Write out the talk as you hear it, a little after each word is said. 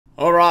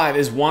All right,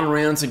 there's one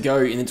round to go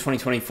in the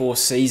 2024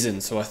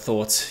 season. So I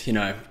thought,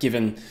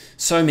 given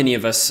so many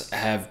of us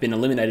have been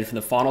eliminated from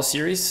the final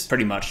series,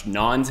 pretty much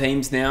 9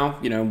 teams now,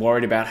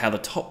 worried about how the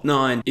top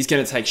 9 is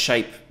going to take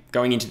shape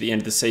going into the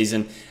end of the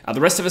season.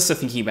 The rest of us are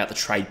thinking about the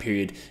trade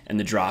period and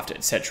the draft,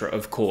 etc.,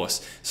 of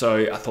course.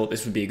 So I thought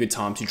this would be a good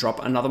time to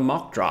drop another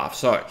mock draft.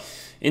 So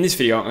in this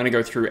video, I'm going to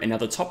go through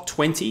another top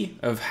 20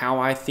 of how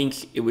I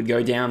think it would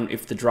go down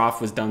if the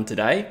draft was done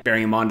today.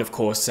 Bearing in mind, of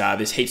course,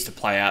 there's heaps to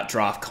play out,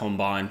 draft,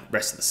 combine,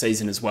 rest of the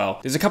season as well.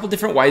 There's a couple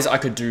different ways I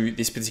could do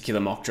this particular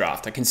mock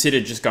draft. I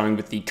considered just going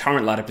with the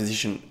current ladder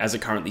position as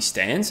it currently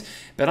stands,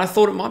 but I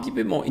thought it might be a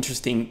bit more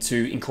interesting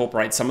to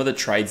incorporate some of the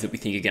trades that we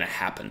think are going to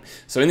happen.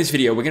 So in this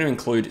video, we're going to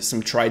include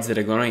some trades that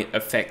are going to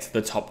affect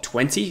the top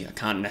 20. I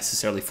can't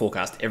necessarily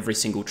forecast every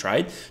single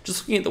trade,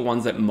 just looking at the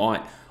ones that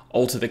might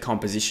alter the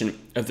composition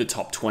of the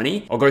top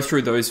 20. I'll go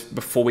through those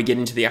before we get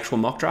into the actual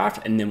mock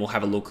draft, and then we'll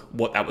have a look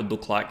what that would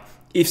look like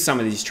if some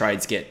of these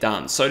trades get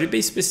done. So to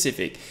be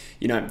specific,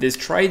 there's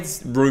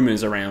trades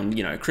rumors around,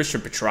 Christian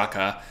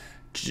Petrarca,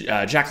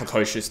 Jack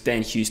Lukosius,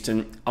 Dan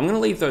Houston. I'm going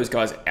to leave those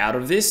guys out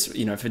of this,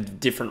 for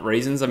different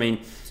reasons. I mean,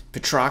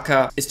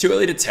 Petrarca, it's too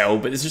early to tell,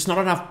 but there's just not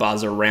enough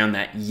buzz around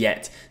that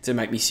yet to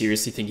make me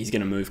seriously think he's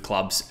going to move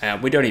clubs.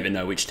 We don't even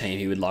know which team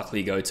he would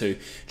likely go to.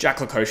 Jack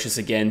Lukosius,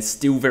 again,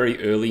 still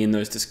very early in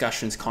those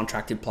discussions,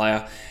 contracted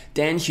player.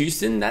 Dan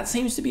Houston, that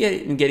seems to be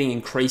getting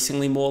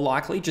increasingly more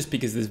likely just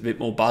because there's a bit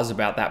more buzz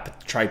about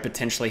that trade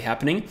potentially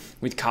happening,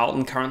 with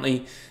Carlton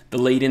currently the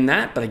lead in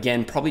that, but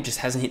again, probably just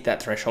hasn't hit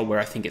that threshold where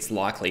I think it's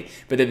likely.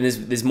 But then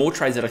there's more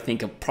trades that I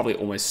think are probably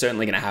almost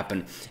certainly going to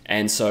happen,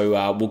 and so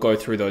we'll go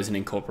through those and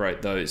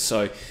incorporate those.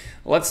 So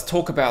let's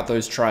talk about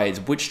those trades.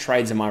 Which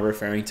trades am I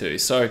referring to?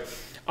 So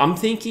I'm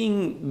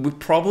thinking we're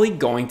probably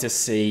going to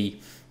see,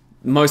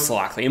 most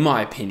likely, in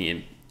my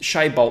opinion,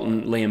 Shea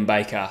Bolton, Liam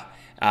Baker,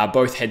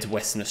 both head to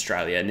Western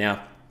Australia.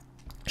 Now,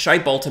 Shea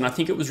Bolton, I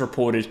think it was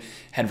reported,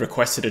 had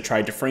requested a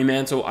trade to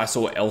Fremantle. I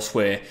saw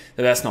elsewhere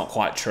that that's not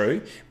quite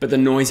true, but the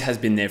noise has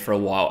been there for a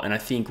while, and I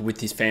think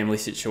with his family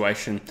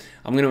situation,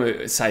 I'm going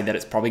to say that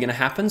it's probably going to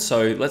happen.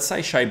 So let's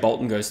say Shea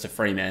Bolton goes to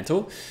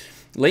Fremantle.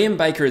 Liam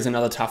Baker is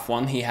another tough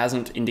one. He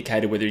hasn't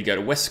indicated whether he'd go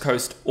to West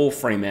Coast or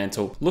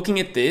Fremantle. Looking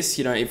at this,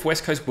 if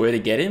West Coast were to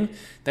get him,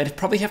 they'd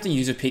probably have to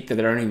use a pick that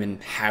they don't even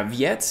have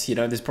yet.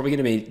 There's probably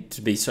going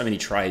to be so many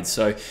trades.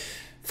 So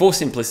for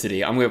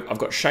simplicity, I've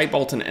got Shea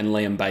Bolton and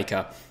Liam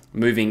Baker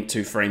moving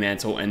to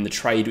Fremantle, and the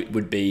trade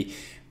would be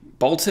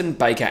Bolton,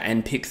 Baker,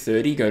 and pick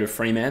 30 go to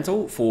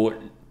Fremantle for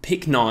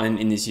pick 9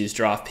 in this year's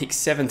draft, pick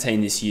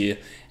 17 this year,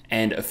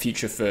 and a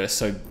future first.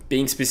 So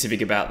being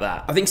specific about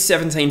that, I think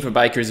 17 for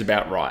Baker is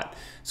about right.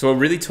 So we're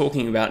really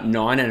talking about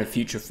 9 and a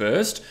future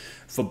first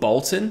for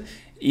Bolton.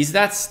 Is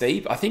that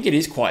steep? I think it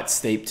is quite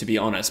steep, to be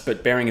honest,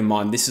 but bearing in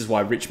mind, this is why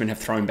Richmond have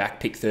thrown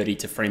back pick 30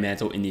 to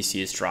Fremantle in this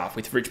year's draft.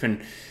 With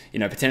Richmond,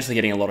 potentially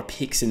getting a lot of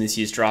picks in this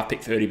year's draft,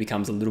 pick 30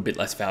 becomes a little bit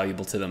less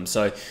valuable to them.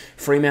 So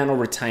Fremantle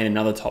retain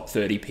another top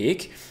 30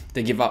 pick.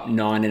 They give up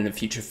 9 and a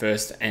future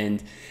first,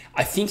 and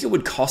I think it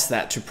would cost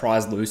that to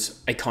prize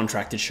loose a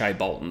contracted Shea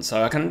Bolton.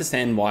 So I can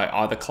understand why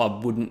either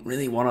club wouldn't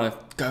really want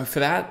to go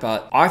for that,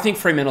 but I think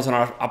Fremantle's on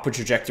an upward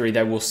trajectory.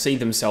 They will see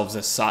themselves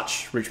as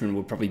such. Richmond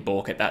would probably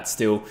balk at that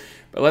still.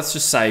 But let's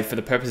just say, for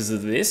the purposes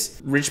of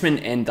this, Richmond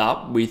end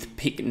up with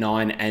pick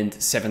 9 and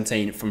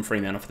 17 from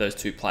Fremantle for those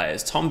two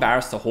players. Tom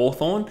Barras to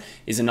Hawthorn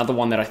is another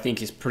one that I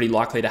think is pretty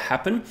likely to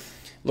happen.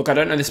 Look, I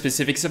don't know the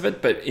specifics of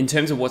it, but in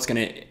terms of what's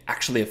going to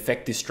actually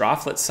affect this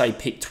draft, let's say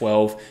pick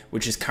 12,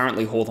 which is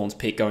currently Hawthorn's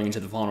pick going into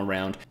the final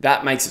round,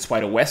 that makes its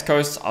way to West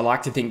Coast. I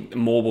like to think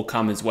more will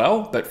come as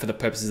well, but for the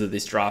purposes of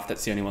this draft,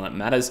 that's the only one that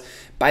matters.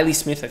 Bailey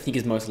Smith, I think,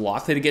 is most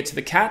likely to get to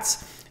the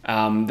Cats.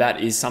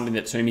 That is something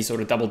that Toomey sort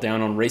of doubled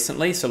down on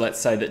recently. So let's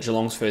say that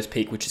Geelong's first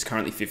pick, which is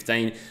currently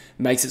 15,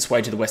 makes its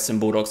way to the Western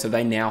Bulldogs, so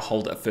they now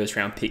hold a first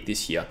round pick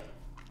this year.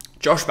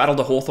 Josh Battle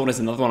to Hawthorn is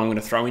another one I'm going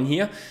to throw in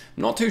here.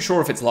 I'm not too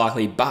sure if it's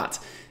likely, but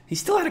he's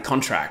still out of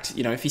contract.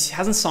 If he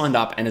hasn't signed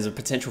up and is a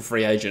potential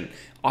free agent,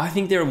 I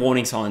think there are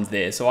warning signs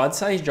there. So I'd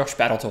say Josh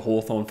Battle to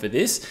Hawthorn for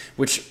this,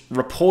 which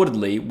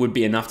reportedly would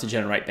be enough to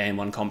generate band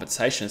 1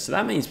 compensation. So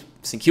that means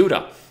St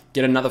Kilda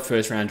get another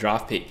first round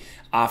draft pick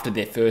after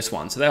their first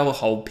one. So they'll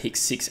hold picks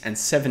 6 and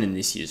 7 in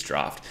this year's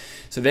draft.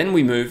 So then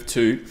we move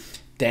to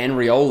Dan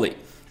Rioli.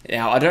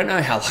 Now, I don't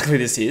know how likely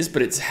this is,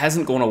 but it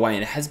hasn't gone away,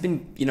 and it has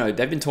been,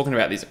 they've been talking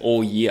about this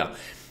all year.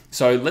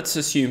 So let's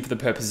assume for the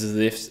purposes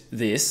of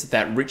this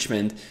that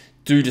Richmond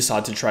do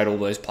decide to trade all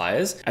those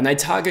players, and they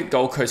target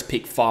Gold Coast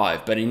pick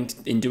 5, but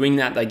in doing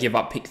that, they give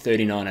up pick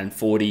 39 and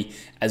 40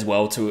 as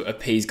well to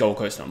appease Gold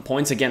Coast on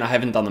points. Again, I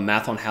haven't done the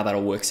math on how that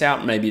all works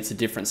out. Maybe it's a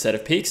different set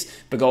of picks,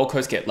 but Gold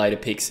Coast get later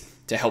picks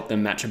to help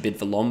them match a bid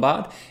for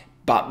Lombard,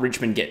 but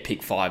Richmond get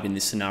pick 5 in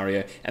this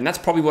scenario, and that's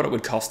probably what it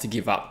would cost to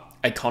give up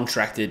a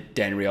contracted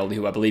Dan Rioli,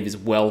 who I believe is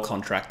well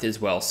contracted as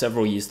well,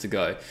 several years to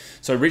go.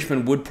 So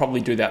Richmond would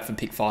probably do that for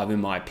pick 5 in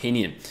my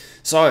opinion.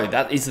 So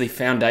that is the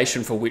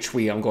foundation for which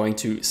we are going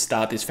to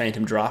start this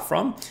Phantom draft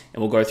from,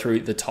 and we'll go through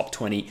the top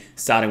 20,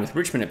 starting with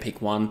Richmond at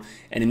pick 1,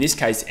 and in this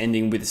case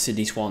ending with the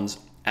Sydney Swans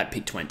at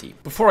pick 20.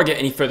 Before I get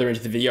any further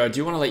into the video, I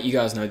do want to let you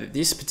guys know that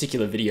this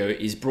particular video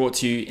is brought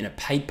to you in a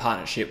paid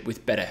partnership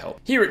with BetterHelp.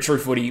 Here at True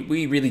Footy,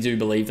 we really do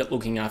believe that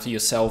looking after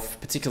yourself,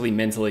 particularly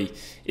mentally,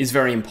 is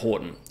very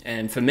important.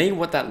 And for me,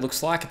 what that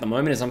looks like at the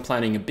moment is I'm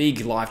planning a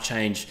big life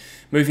change,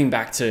 moving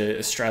back to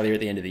Australia at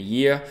the end of the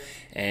year.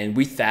 And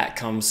with that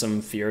comes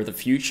some fear of the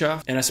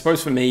future. And I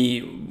suppose for me,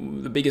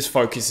 the biggest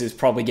focus is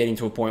probably getting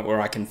to a point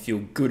where I can feel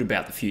good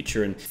about the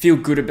future and feel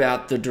good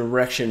about the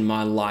direction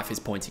my life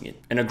is pointing in.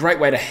 And a great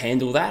way to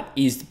handle that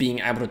is being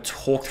able to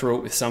talk through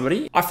it with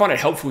somebody. I find it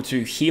helpful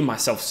to hear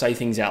myself say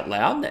things out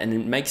loud, and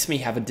it makes me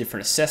have a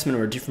different assessment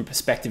or a different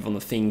perspective on the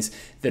things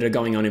that are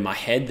going on in my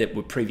head that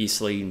were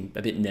previously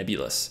a bit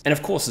nebulous. And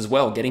of course, as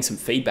well, getting some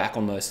feedback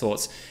on those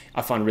thoughts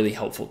I find really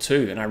helpful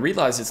too. And I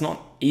realize it's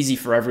not easy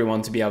for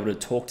everyone to be able to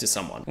talk to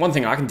someone. One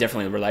thing I can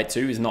definitely relate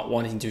to is not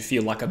wanting to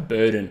feel like a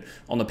burden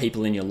on the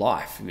people in your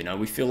life. You know,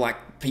 we feel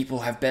like people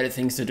have better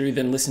things to do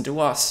than listen to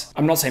us.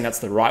 I'm not saying that's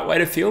the right way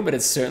to feel, but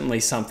it's certainly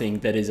something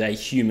that is a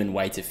human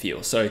way to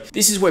feel. So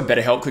this is where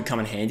BetterHelp could come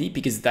in handy,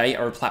 because they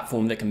are a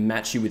platform that can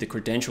match you with a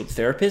credentialed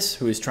therapist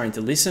who is trained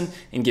to listen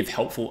and give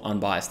helpful,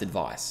 unbiased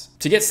advice.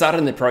 To get started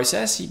in the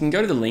process, you can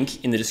go to the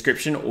link in the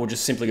description or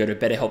just simply go to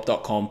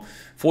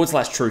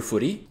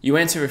betterhelp.com/truefooty. You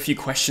answer a few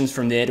questions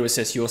from there to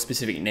assess your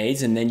specific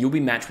needs, and then you'll be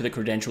matched with a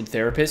credentialed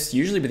therapist,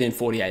 usually within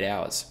 48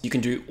 hours. You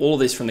can do all of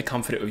this from the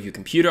comfort of your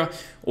computer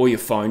or your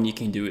phone. You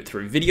can do it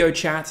through video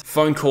chat,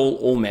 phone call,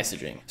 or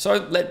messaging.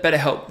 So let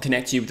BetterHelp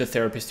connect you with a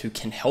therapist who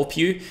can help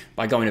you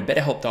by going to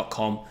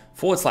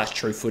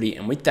betterhelp.com/truefooty,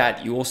 and with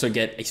that, you also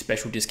get a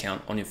special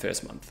discount on your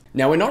first month.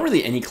 Now, we're not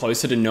really any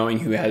closer to knowing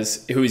who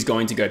is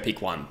going to go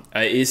pick one.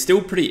 It is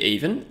still pretty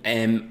even,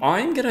 and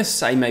I'm going to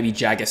say maybe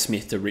Jagger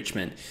Smith to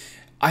Richmond.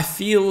 I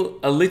feel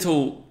a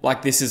little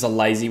like this is a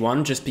lazy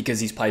one just because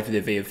he's played for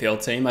the VFL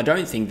team. I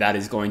don't think that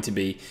is going to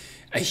be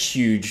a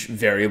huge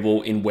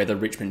variable in whether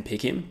Richmond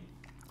pick him,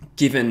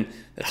 given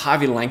that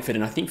Harvey Langford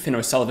and I think Finn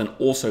O'Sullivan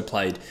also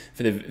played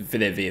for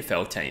their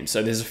VFL team.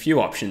 So there's a few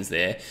options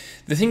there.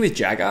 The thing with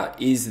Jagger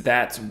is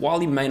that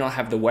while he may not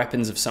have the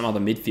weapons of some other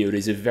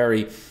midfielders, a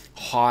very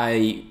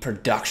high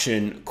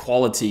production,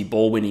 quality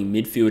ball-winning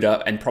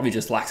midfielder, and probably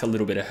just lacks a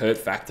little bit of hurt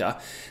factor,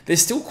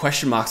 there's still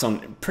question marks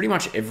on pretty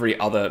much every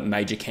other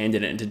major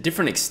candidate, and to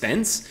different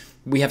extents.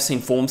 We have seen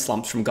form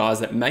slumps from guys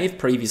that may have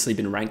previously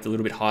been ranked a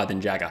little bit higher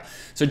than Jagger.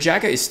 So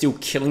Jagger is still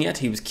killing it.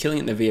 He was killing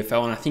it in the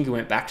VFL, and I think he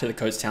went back to the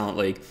Coast Talent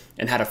League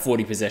and had a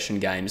 40 possession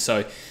game.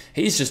 So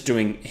he's just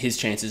doing his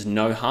chances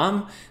no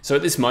harm. So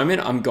at this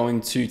moment, I'm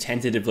going to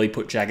tentatively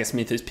put Jagger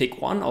Smith as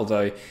pick one,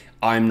 although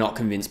I'm not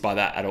convinced by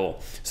that at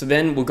all. So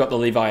then we've got the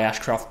Levi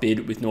Ashcroft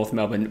bid with North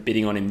Melbourne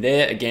bidding on him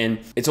there. Again,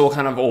 it's all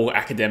kind of all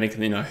academic,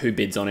 you know, who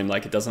bids on him.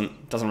 Like, it doesn't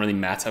really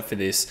matter for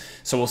this.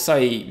 So we'll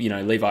say, you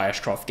know, Levi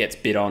Ashcroft gets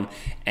bid on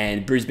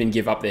and Brisbane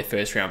give up their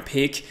first round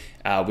pick,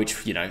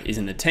 which, you know, is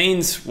in the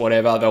teens,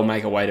 whatever. They'll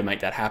make a way to make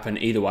that happen.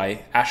 Either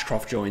way,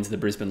 Ashcroft joins the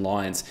Brisbane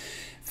Lions.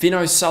 Finn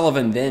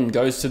O'Sullivan then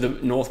goes to the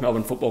North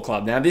Melbourne Football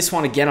Club. Now, this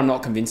one, again, I'm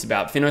not convinced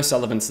about. Finn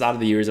O'Sullivan started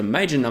the year as a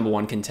major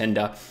 #1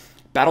 contender,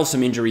 battled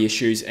some injury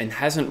issues, and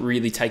hasn't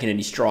really taken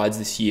any strides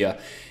this year.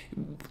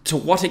 To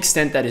what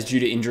extent that is due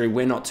to injury,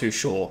 we're not too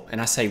sure. And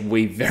I say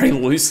we very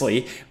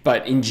loosely,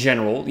 but in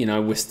general, you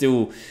know, we're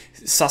still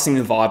sussing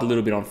the vibe a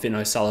little bit on Finn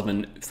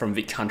O'Sullivan from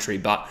Vic Country.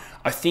 But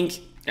I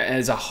think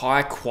as a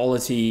high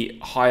quality,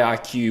 high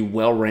IQ,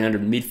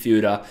 well-rounded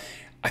midfielder,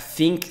 I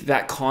think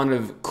that kind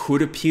of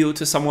could appeal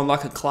to someone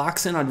like a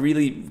Clarkson. I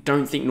really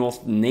don't think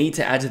North need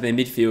to add to their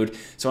midfield.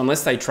 So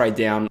unless they trade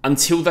down,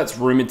 until that's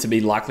rumoured to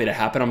be likely to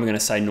happen, I'm going to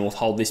say North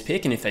hold this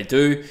pick. And if they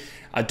do,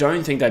 I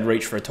don't think they'd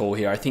reach for a tall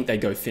here. I think they'd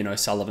go Finn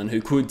O'Sullivan,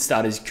 who could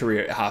start his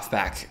career at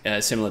halfback,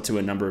 similar to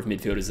a number of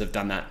midfielders that have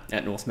done that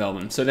at North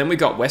Melbourne. So then we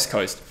got West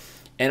Coast.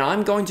 And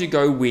I'm going to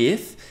go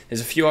with,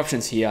 there's a few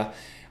options here.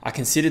 I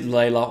considered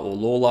Layla or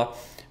Lawler,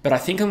 but I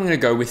think I'm going to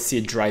go with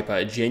Sid Draper,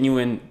 a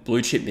genuine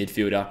blue chip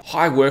midfielder.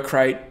 High work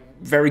rate,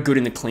 very good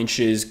in the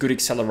clinches, good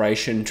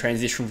acceleration,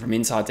 transition from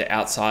inside to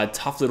outside,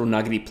 tough little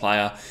nuggety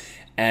player.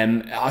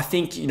 I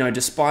think, you know,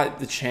 despite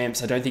the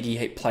champs, I don't think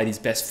he played his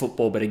best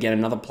football, but again,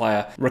 another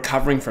player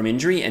recovering from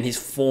injury, and his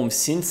form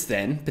since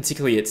then,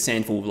 particularly at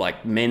Sandford,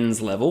 like men's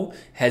level,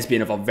 has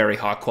been of a very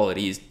high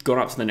quality. He's gone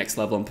up to the next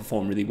level and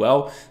performed really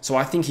well. So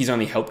I think he's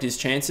only helped his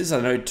chances. I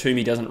know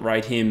Toomey doesn't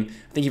rate him.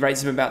 I think he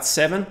rates him about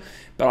 7,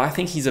 but I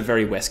think he's a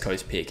very West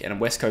Coast pick,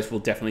 and West Coast will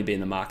definitely be in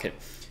the market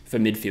for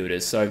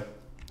midfielders. So,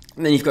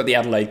 and then you've got the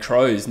Adelaide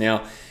Crows.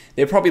 Now,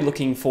 they're probably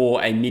looking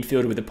for a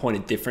midfielder with a point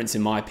of difference,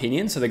 in my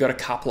opinion. So they've got a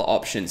couple of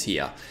options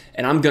here.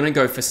 And I'm going to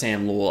go for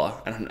Sam Lawler.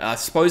 And I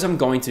suppose I'm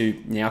going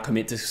to now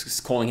commit to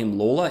calling him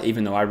Lawler,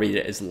 even though I read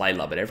it as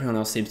Layla, but everyone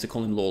else seems to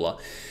call him Lawler.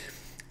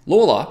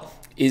 Lawler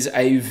is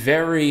a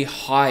very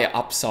high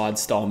upside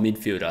style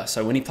midfielder.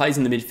 So when he plays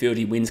in the midfield,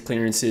 he wins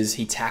clearances,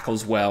 he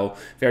tackles well,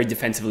 very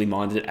defensively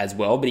minded as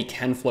well, but he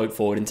can float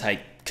forward and take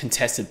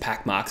contested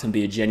pack marks and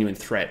be a genuine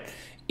threat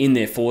in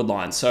their forward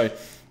line. So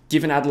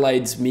given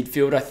Adelaide's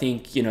midfield, I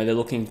think, you know, they're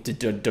looking to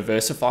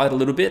diversify it a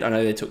little bit. I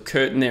know they took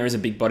Curtin there as a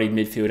big-bodied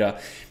midfielder.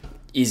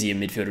 is he a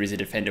midfielder, is he a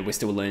defender? We're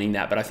still learning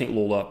that, but I think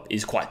Lawler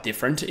is quite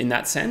different in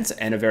that sense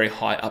and a very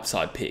high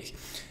upside pick.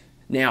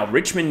 Now,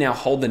 Richmond now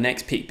hold the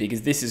next pick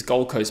because this is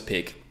Gold Coast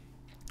pick.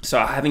 So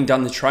having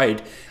done the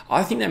trade,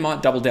 I think they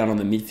might double down on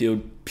the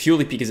midfield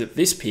purely because at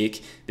this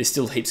pick, there's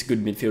still heaps of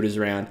good midfielders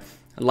around.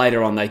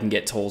 Later on, they can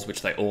get talls,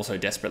 which they also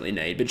desperately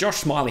need. But Josh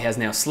Smiley has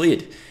now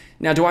slid.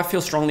 Now, do I feel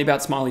strongly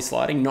about Smiley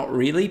sliding? Not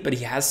really, but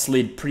he has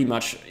slid pretty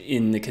much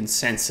in the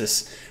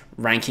consensus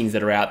rankings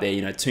that are out there.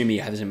 You know, Toomey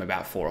has him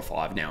about 4 or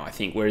 5 now, I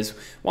think. Whereas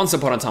once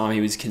upon a time,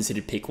 he was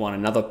considered pick 1.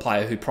 Another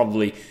player who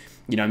probably,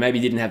 you know, maybe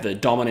didn't have the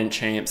dominant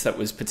champs that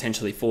was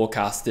potentially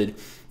forecasted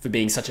for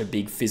being such a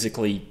big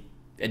physically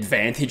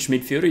advantaged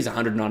midfielder. He's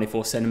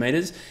 194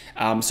 centimeters.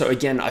 So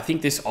again, I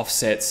think this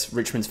offsets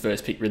Richmond's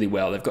first pick really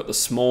well. They've got the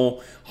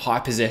small, high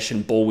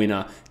possession ball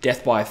winner,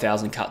 death by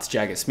 1,000 cuts,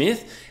 Jagger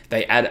Smith.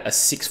 They add a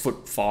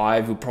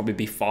 6'5", will probably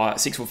be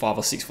 6'5"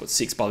 or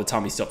 6'6" by the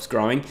time he stops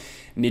growing,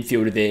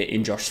 midfielder there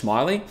in Josh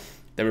Smiley.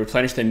 They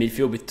replenish their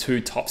midfield with 2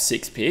 top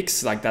 6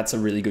 picks. Like, that's a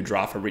really good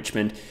draft for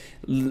Richmond.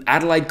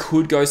 Adelaide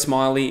could go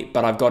Smiley,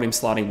 but I've got him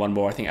sliding one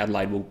more. I think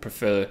Adelaide will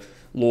prefer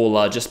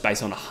Lawler just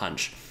based on a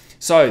hunch.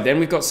 So then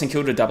we've got St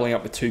Kilda doubling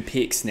up with 2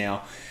 picks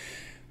now.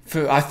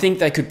 I think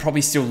they could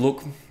probably still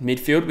look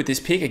midfield with this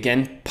pick.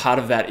 Again, part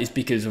of that is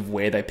because of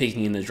where they're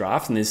picking in the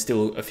draft, and there's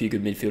still a few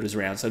good midfielders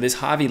around. So there's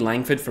Harvey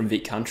Langford from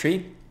Vic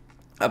Country,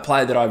 a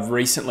player that I've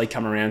recently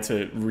come around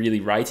to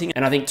really rating,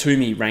 and I think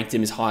Toomey ranked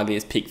him as highly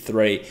as pick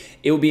 3.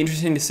 It will be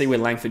interesting to see where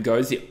Langford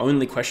goes. The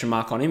only question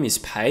mark on him is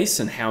pace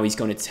and how he's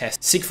going to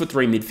test. 6'3"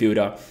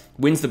 midfielder,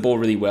 wins the ball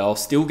really well,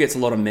 still gets a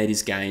lot of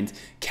meters gained,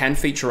 can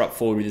feature up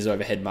forward with his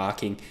overhead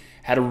marking.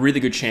 Had a really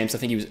good chance. I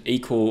think he was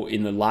equal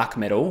in the Lark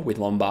medal with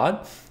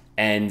Lombard.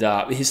 And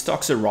his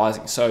stocks are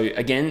rising. So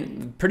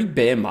again, pretty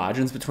bare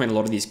margins between a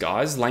lot of these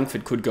guys.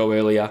 Langford could go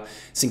earlier.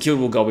 St Kilda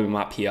will go him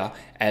up here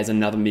as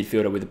another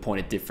midfielder with a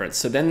point of difference.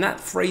 So then that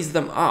frees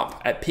them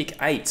up at pick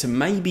 8 to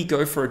maybe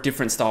go for a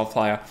different style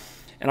player.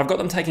 And I've got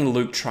them taking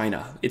Luke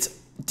Trainer. It's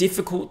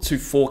difficult to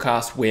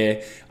forecast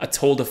where a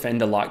tall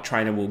defender like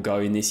Trainer will go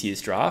in this year's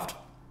draft.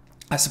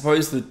 I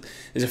suppose that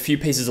there's a few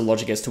pieces of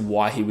logic as to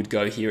why he would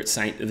go here at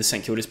the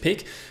St Kilda's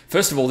pick.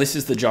 First of all, this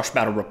is the Josh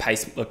Battle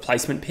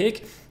replacement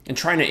pick, and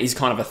Trainer is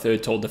kind of a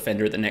third tall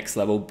defender at the next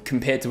level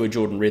compared to a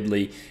Jordan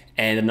Ridley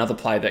and another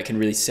player that can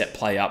really set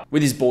play up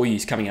with his ball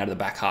use coming out of the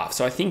back half.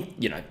 So I think,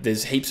 you know,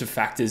 there's heaps of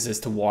factors as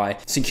to why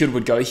St Kilda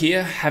would go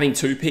here. Having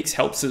 2 picks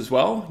helps as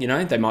well. You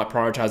know, they might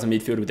prioritise a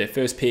midfielder with their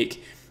first pick.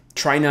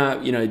 Trainer,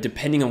 you know,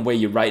 depending on where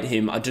you rate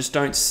him, I just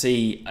don't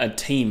see a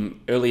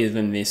team earlier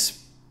than this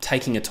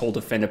taking a tall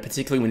defender,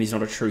 particularly when he's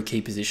not a true key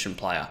position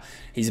player.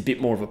 He's a bit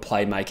more of a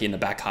playmaker in the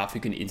back half who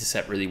can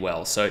intercept really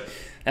well. So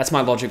that's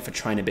my logic for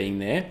Trainer being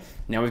there.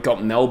 Now we've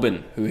got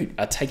Melbourne, who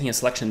are taking a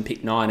selection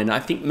pick 9, and I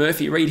think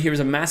Murphy Reid here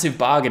is a massive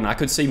bargain. I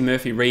could see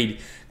Murphy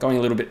Reid going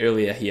a little bit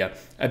earlier here.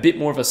 A bit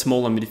more of a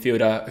smaller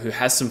midfielder who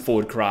has some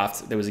forward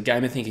craft. There was a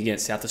game, I think,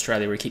 against South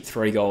Australia where he kicked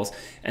 3 goals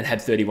and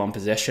had 31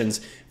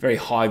 possessions. Very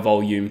high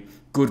volume.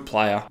 Good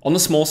player. On the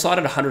small side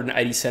at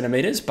 180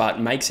 centimeters, but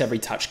makes every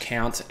touch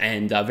count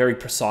and very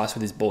precise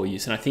with his ball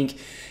use. And I think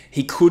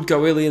he could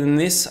go earlier than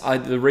this.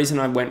 The reason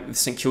I went with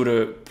St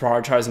Kilda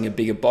prioritising a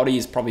bigger body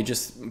is probably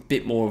just a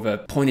bit more of a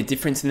point of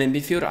difference in their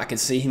midfield. I could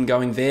see him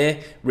going there.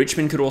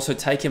 Richmond could also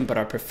take him, but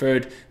I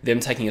preferred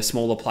them taking a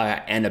smaller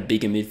player and a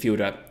bigger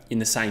midfielder in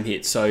the same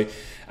hit. So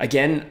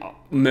again,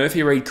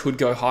 Murphy Reid could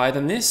go higher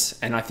than this.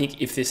 And I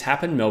think if this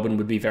happened, Melbourne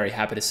would be very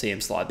happy to see him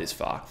slide this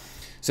far.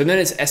 So then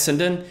it's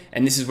Essendon,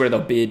 and this is where they'll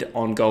bid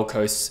on Gold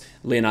Coast's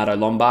Leonardo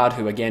Lombard,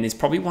 who again is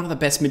probably one of the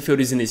best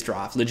midfielders in this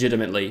draft,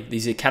 legitimately.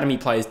 These academy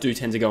players do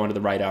tend to go under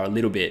the radar a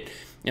little bit.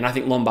 And I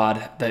think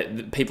Lombard,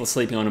 the people are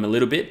sleeping on him a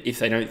little bit if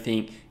they don't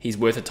think he's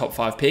worth a top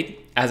 5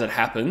 pick. As it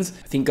happens,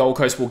 I think Gold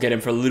Coast will get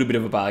him for a little bit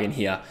of a bargain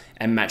here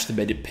and match the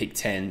bid at pick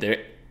 10.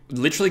 They're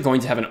literally going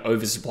to have an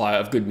oversupply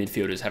of good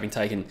midfielders, having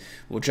taken,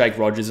 well, Jake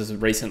Rogers as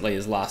recently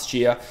as last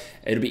year.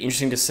 It'll be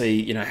interesting to see,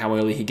 you know, how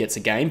early he gets a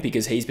game,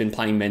 because he's been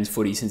playing men's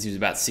footy since he was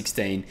about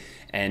 16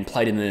 and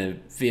played in the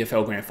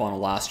VFL Grand Final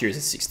last year as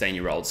a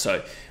 16-year-old.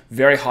 So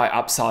very high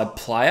upside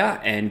player,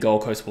 and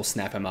Gold Coast will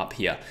snap him up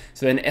here.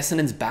 So then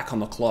Essendon's back on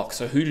the clock.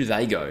 So who do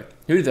they go?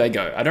 Who do they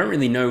go? I don't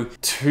really know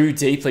too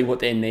deeply what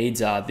their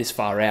needs are this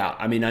far out.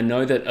 I mean, I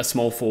know that a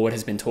small forward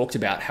has been talked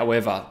about.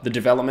 However, the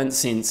development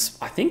since,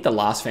 I think, the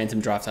last Phantom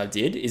draft I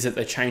did is that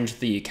they changed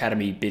the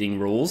academy bidding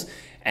rules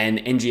and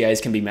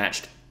NGAs can be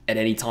matched at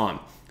any time.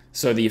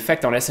 So the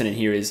effect on Essendon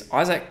here is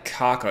Isaac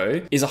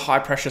Kako is a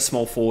high-pressure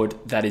small forward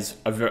that is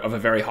of a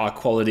very high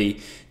quality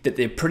that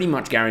they're pretty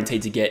much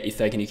guaranteed to get if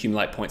they can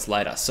accumulate points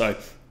later. So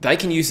they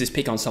can use this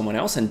pick on someone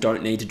else and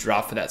don't need to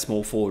draft for that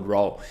small forward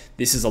role.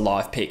 This is a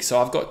live pick. So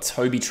I've got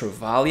Toby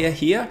Travalia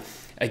here.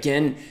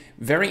 Again,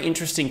 very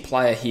interesting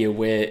player here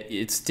where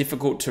it's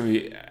difficult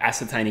to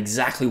ascertain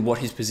exactly what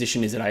his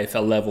position is at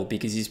AFL level,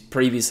 because he's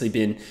previously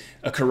been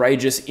a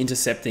courageous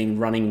intercepting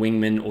running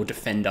wingman, or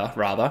defender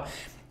rather.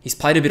 He's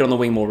played a bit on the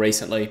wing more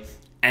recently.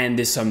 and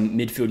there's some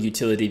midfield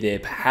utility there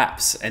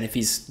perhaps. And if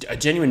he's a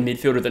genuine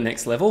midfielder at the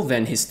next level,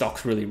 then his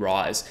stocks really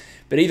rise.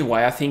 But either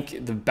way, I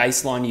think the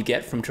baseline you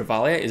get from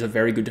Travaglia is a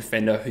very good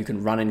defender who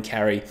can run and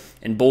carry,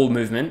 and ball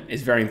movement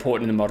is very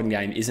important in the modern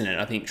game, isn't it?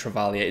 I think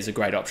Travaglia is a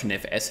great option there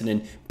for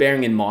Essendon,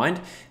 bearing in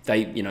mind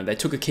they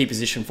took a key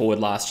position forward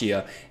last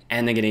year,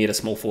 and they're going to get a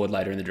small forward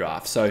later in the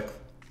draft. So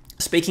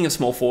speaking of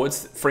small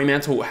forwards,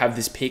 Fremantle have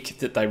this pick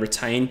that they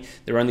retain,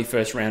 their only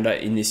first rounder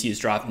in this year's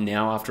draft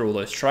now after all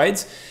those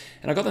trades.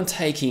 And I got them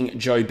taking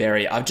Joe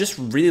Berry. I've just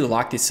really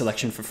liked this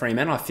selection for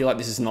Fremantle. I feel like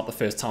this is not the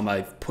first time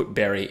I've put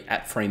Berry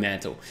at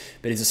Fremantle.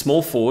 But he's a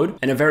small forward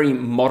and a very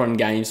modern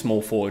game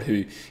small forward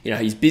who,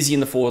 he's busy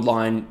in the forward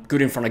line,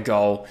 good in front of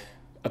goal,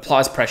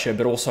 applies pressure,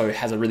 but also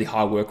has a really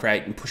high work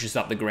rate and pushes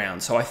up the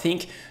ground. So I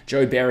think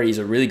Joe Berry is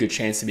a really good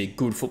chance to be a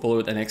good footballer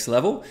at the next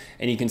level.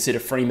 And you consider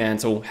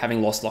Fremantle,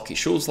 having lost Lockie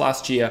Schulz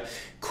last year,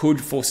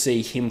 could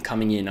foresee him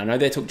coming in. I know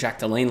they took Jack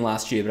Deline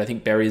last year, but I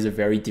think Berry is a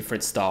very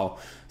different style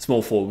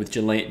small forward, with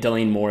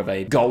Deline more of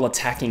a goal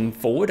attacking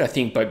forward. I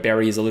think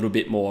Berry is a little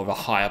bit more of a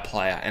higher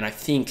player, and I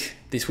think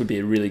this would be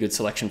a really good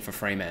selection for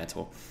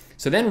Fremantle.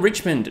 So then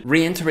Richmond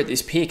re-enter at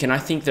this pick, and I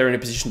think they're in a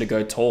position to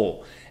go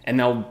tall. And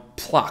they'll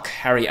pluck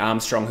Harry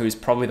Armstrong, who's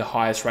probably the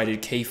highest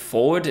rated key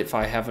forward, if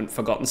I haven't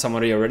forgotten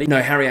somebody already.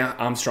 No, Harry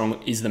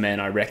Armstrong is the man,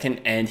 I reckon,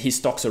 and his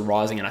stocks are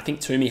rising. And I think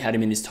Toomey had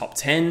him in his top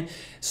 10.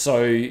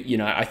 So,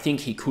 I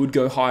think he could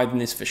go higher than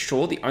this for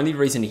sure. The only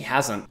reason he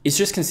hasn't is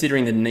just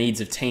considering the needs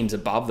of teams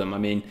above them. I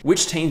mean,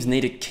 which teams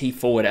need a key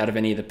forward out of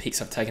any of the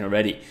picks I've taken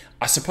already?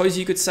 I suppose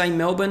you could say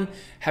Melbourne,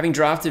 having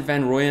drafted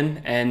Van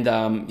Rooyen, and,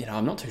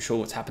 I'm not too sure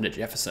what's happened at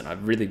Jefferson.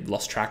 I've really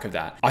lost track of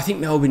that. I think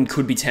Melbourne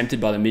could be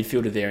tempted by the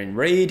midfielder there in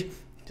Reid.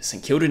 Does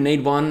St Kilda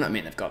need one? I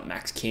mean, they've got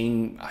Max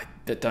King. I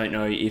don't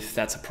know if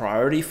that's a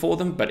priority for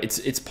them, but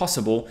it's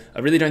possible. I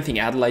really don't think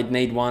Adelaide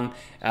need one.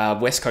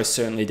 West Coast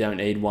certainly don't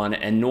need one.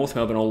 And North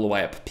Melbourne all the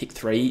way up pick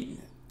 3.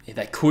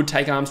 They could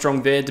take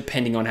Armstrong there,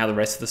 depending on how the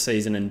rest of the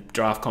season and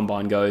draft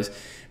combine goes.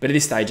 But at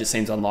this stage, it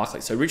seems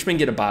unlikely. So Richmond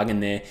get a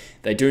bargain there.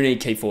 They do need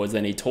key forwards.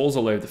 They need talls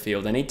all over the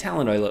field. They need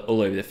talent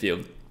all over the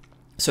field.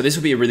 So this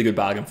would be a really good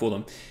bargain for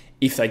them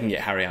if they can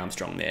get Harry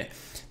Armstrong there.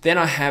 Then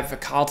I have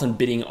Carlton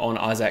bidding on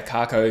Isaac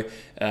Kako,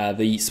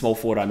 the small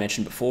forward I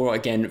mentioned before.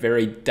 Again,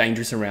 very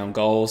dangerous around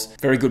goals,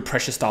 very good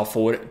pressure style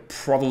forward,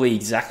 probably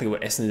exactly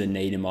what Essendon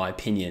need in my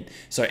opinion.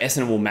 So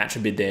Essendon will match a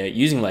bid there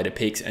using later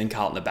picks, and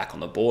Carlton are back on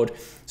the board.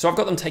 So I've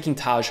got them taking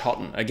Taj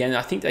Houghton. Again,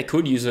 I think they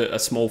could use a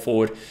small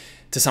forward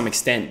to some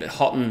extent, but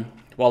Houghton,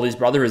 while his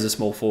brother is a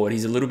small forward,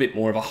 he's a little bit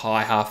more of a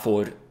high half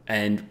forward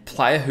and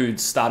player who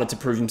started to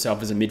prove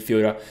himself as a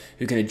midfielder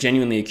who can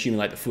genuinely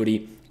accumulate the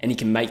footy, and he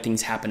can make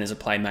things happen as a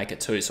playmaker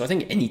too. So I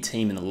think any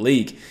team in the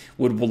league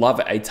would love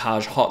a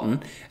Taj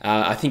Houghton.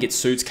 I think it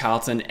suits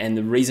Carlton, and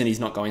the reason he's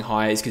not going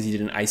higher is because he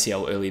did an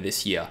ACL early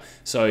this year.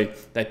 So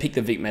they picked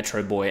the Vic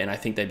Metro boy, and I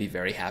think they'd be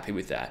very happy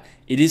with that.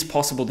 It is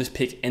possible this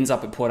pick ends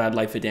up at Port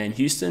Adelaide for Dan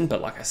Houston,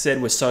 but like I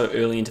said, we're so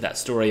early into that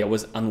story, I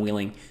was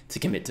unwilling to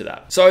commit to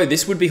that. So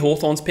this would be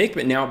Hawthorn's pick,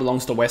 but now it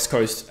belongs to West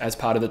Coast as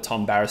part of the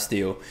Tom Barrass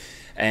deal.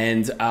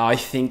 And I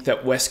think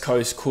that West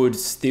Coast could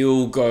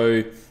still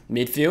go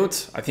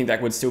midfield. I think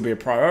that would still be a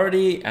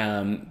priority,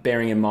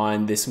 bearing in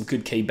mind there's some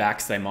good key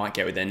backs they might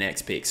get with their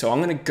next pick. So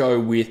I'm going to go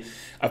with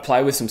a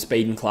player with some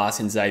speed and class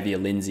in Xavier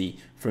Lindsay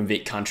from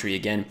Vic Country.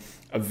 Again,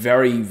 a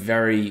very,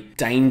 very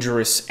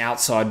dangerous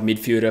outside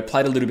midfielder.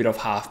 Played a little bit of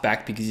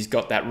half-back because he's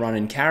got that run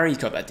and carry, he's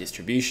got that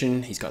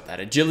distribution, he's got that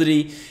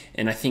agility.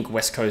 And I think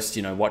West Coast,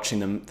 watching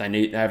them,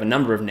 they have a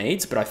number of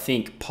needs, but I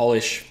think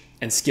polish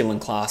and skill and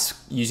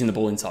class using the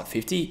ball inside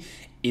 50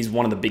 is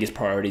one of the biggest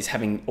priorities,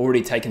 having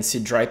already taken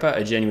Sid Draper,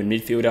 a genuine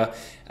midfielder.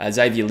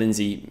 Xavier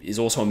Lindsay is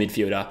also a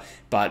midfielder,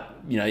 but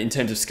in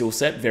terms of skill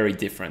set, very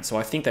different. So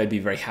I think they'd be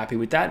very happy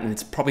with that, and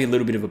it's probably a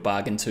little bit of a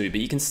bargain too. But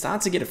you can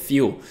start to get a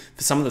feel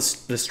for some of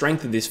the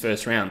strength of this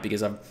first round,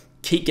 because I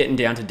keep getting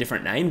down to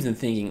different names and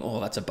thinking, oh,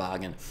 that's a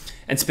bargain.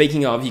 And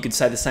speaking of, you could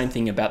say the same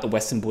thing about the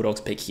Western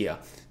Bulldogs pick here.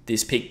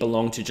 This pick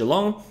belonged to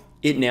Geelong.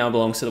 It now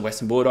belongs to the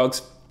Western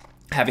Bulldogs,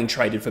 having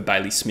traded for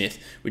Bailey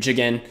Smith, which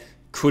again,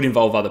 could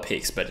involve other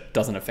picks, but it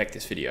doesn't affect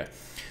this video.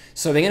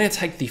 So they're going to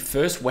take the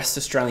first West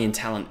Australian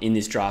talent in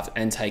this draft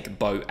and take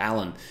Beau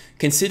Allen.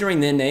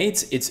 Considering their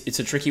needs, it's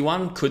a tricky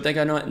one. Could they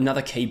go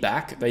another key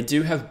back? They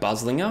do have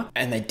Buslinger,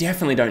 and they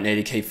definitely don't need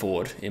a key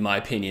forward, in my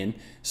opinion.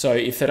 So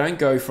if they don't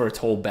go for a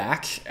tall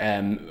back,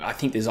 I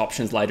think there's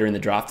options later in the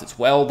draft as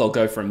well. They'll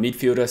go for a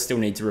midfielder, still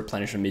need to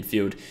replenish a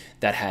midfield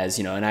that has,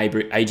 an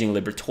aging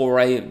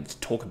Liberatore,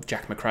 talk of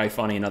Jack McRae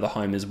finding another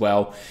home as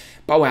well.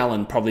 Beau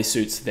Allen probably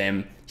suits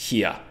them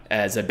here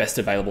as a best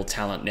available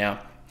talent. Now,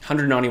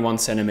 191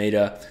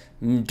 centimetre,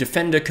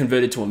 defender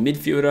converted to a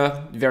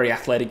midfielder, very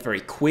athletic, very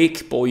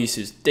quick, ball use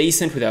is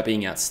decent without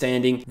being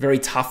outstanding, very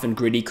tough and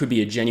gritty, could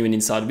be a genuine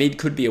inside mid,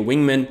 could be a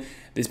wingman.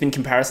 There's been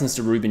comparisons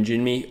to Ruben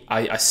Jinmi.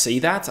 I see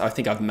that. I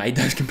think I've made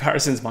those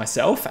comparisons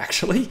myself,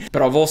 actually,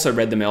 but I've also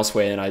read them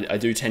elsewhere, and I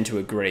do tend to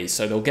agree.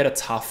 So they'll get a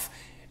tough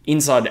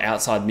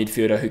inside-outside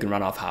midfielder who can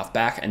run off half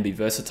back and be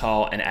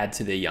versatile and add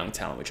to their young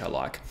talent, which I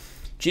like.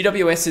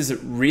 GWS is a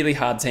really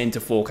hard team to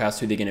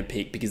forecast who they're going to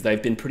pick because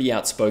they've been pretty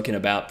outspoken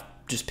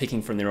about just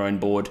picking from their own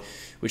board,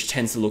 which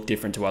tends to look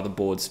different to other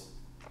boards.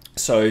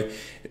 So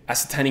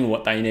ascertaining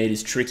what they need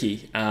is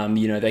tricky.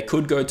 They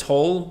could go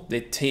tall. The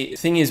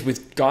thing is,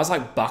 with guys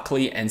like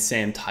Buckley and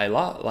Sam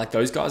Taylor, like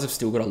those guys have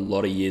still got a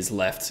lot of years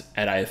left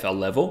at AFL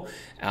level.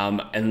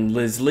 And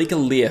there's Lika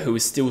Lear, who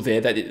is still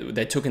there, that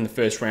they took in the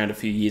first round a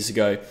few years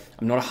ago.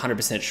 I'm not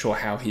 100% sure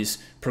how his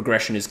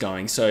progression is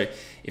going. So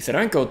if they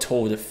don't go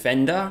tall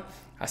defender,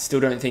 I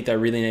still don't think they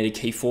really need a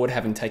key forward,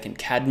 having taken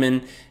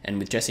Cadman, and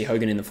with Jesse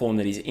Hogan in the form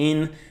that he's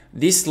in.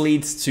 This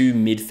leads to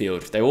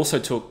midfield. They also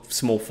took a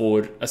small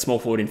forward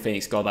in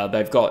Phoenix Goddard.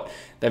 They've got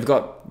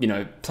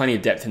plenty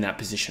of depth in that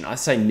position. I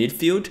say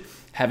midfield,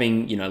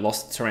 having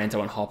lost Taranto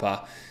and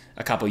Hopper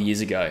a couple of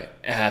years ago.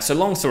 So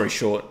long story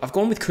short, I've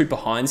gone with Cooper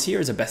Hines here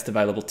as a best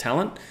available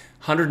talent.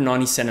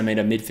 190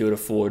 centimetre midfielder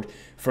forward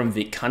from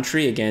Vic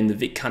Country. Again, the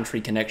Vic Country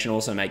connection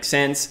also makes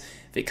sense.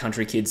 Vic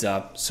Country kids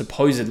are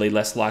supposedly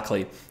less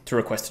likely to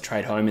request a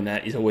trade home, and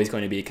that is always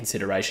going to be a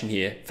consideration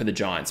here for the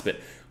Giants. But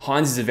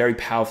Hines is a very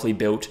powerfully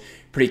built,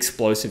 pretty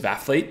explosive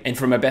athlete, and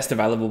from a best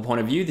available point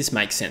of view, this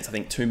makes sense. I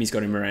think Toomey's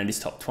got him around his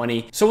top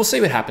 20. So we'll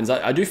see what happens.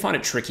 I do find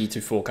it tricky to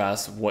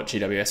forecast what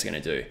GWS are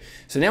going to do.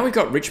 So now we've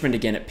got Richmond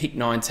again at pick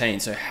 19.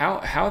 So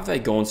how have they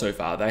gone so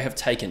far? They have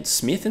taken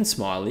Smith and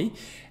Smiley,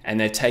 and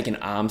they've taken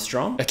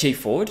Armstrong, a key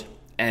forward,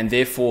 and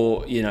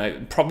therefore,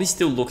 probably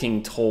still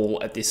looking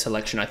tall at this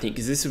selection, I think,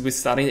 because we're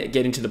starting to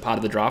get into the part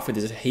of the draft where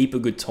there's a heap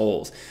of good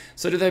talls.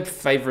 So do they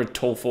favour a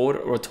tall forward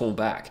or a tall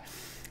back?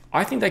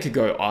 I think they could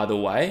go either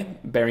way,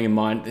 bearing in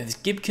mind that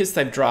Gibkiss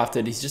they've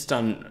drafted, he's just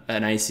done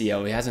an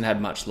ACL, he hasn't had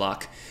much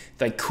luck.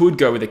 They could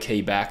go with a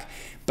key back,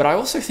 but I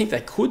also think they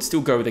could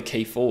still go with a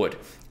key forward.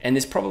 And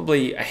there's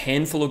probably a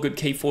handful of good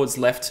key forwards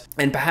left,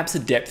 and perhaps a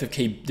depth of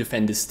key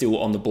defenders still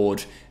on the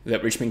board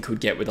that Richmond could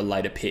get with a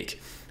later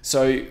pick.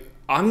 So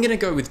I'm going to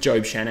go with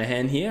Jobe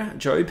Shanahan here.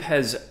 Jobe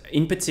has,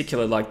 in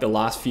particular, like the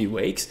last few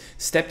weeks,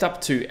 stepped up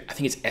to, I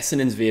think it's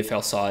Essendon's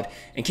VFL side,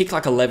 and kicked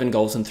like 11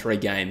 goals in 3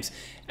 games.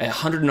 A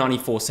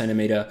 194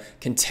 centimetre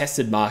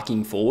contested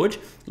marking forward.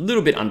 A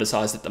little bit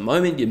undersized at the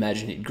moment, you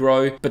imagine he'd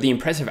grow, but the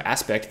impressive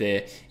aspect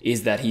there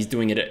is that he's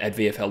doing it at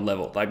VFL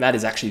level. Like, that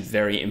is actually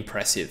very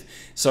impressive.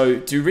 So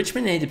do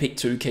Richmond need to pick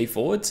 2 key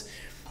forwards?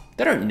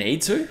 They don't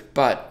need to,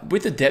 but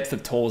with the depth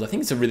of talls, I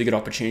think it's a really good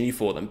opportunity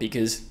for them,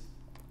 because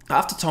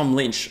after Tom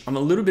Lynch, I'm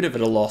a little bit of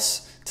at a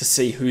loss to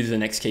see who the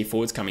next key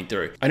forward's coming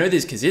through. I know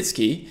there's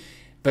Kazitsky,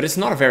 but it's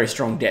not a very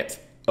strong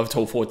depth of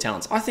tall forward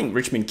talents. I think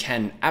Richmond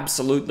can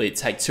absolutely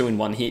take 2 in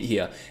 1 hit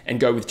here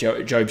and go with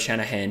Jobe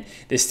Shanahan.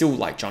 There's still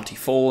like Jonty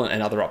Fall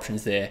and other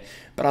options there,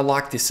 but I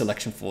like this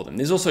selection for them.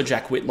 There's also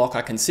Jack Whitlock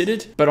I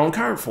considered, but on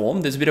current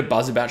form, there's a bit of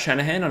buzz about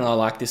Shanahan, and I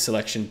like this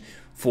selection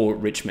for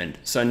Richmond.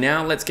 So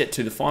now let's get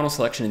to the final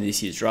selection in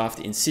this year's draft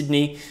in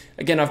Sydney.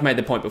 Again, I've made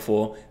the point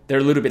before, they're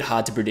a little bit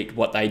hard to predict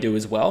what they do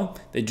as well.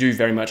 They do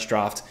very much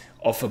draft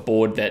off a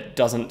board that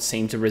doesn't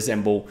seem to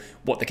resemble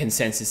what the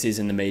consensus is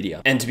in the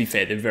media. And to be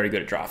fair, they're very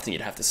good at drafting,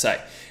 you'd have to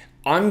say.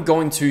 I'm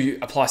going to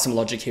apply some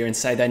logic here and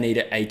say they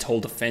need a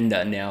tall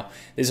defender. Now,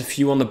 there's a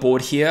few on the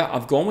board here.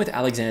 I've gone with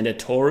Alexander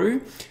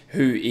Toru,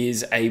 who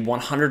is a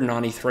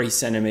 193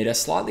 centimetre,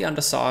 slightly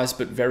undersized,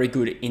 but very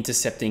good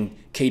intercepting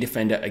key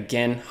defender.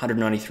 Again,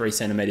 193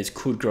 centimetres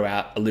could grow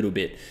out a little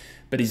bit,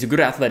 but he's a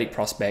good athletic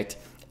prospect.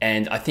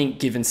 And I think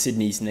given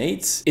Sydney's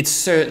needs, it's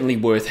certainly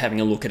worth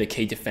having a look at a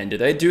key defender.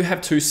 They do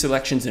have 2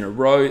 selections in a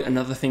row.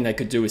 Another thing they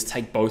could do is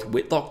take both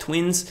Whitlock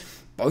twins.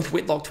 Both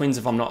Whitlock twins,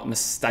 if I'm not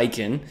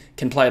mistaken,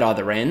 can play at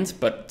either end,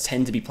 but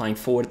tend to be playing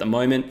forward at the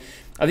moment.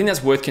 I think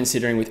that's worth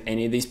considering with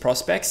any of these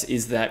prospects,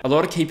 is that a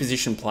lot of key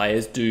position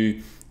players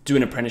do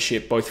an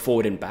apprenticeship both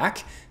forward and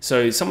back.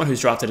 So someone who's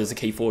drafted as a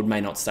key forward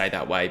may not stay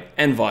that way,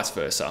 and vice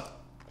versa.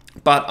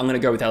 But I'm going to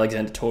go with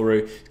Alexander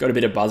Toru. Got a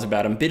bit of buzz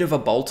about him, bit of a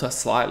bolter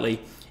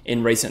slightly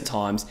in recent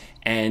times,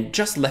 and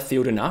just left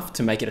field enough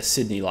to make it a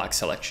Sydney-like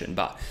selection.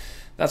 But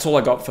that's all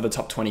I got for the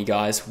top 20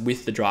 guys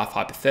with the draft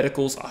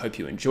hypotheticals. I hope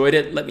you enjoyed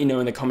it. Let me know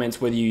in the comments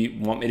whether you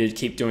want me to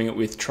keep doing it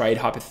with trade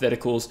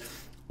hypotheticals,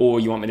 or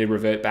you want me to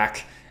revert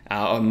back.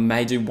 I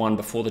may do one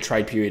before the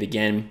trade period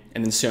again,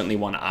 and then certainly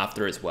one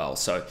after as well.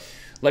 So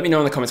let me know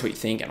in the comments what you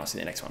think, and I'll see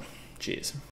you in the next one. Cheers.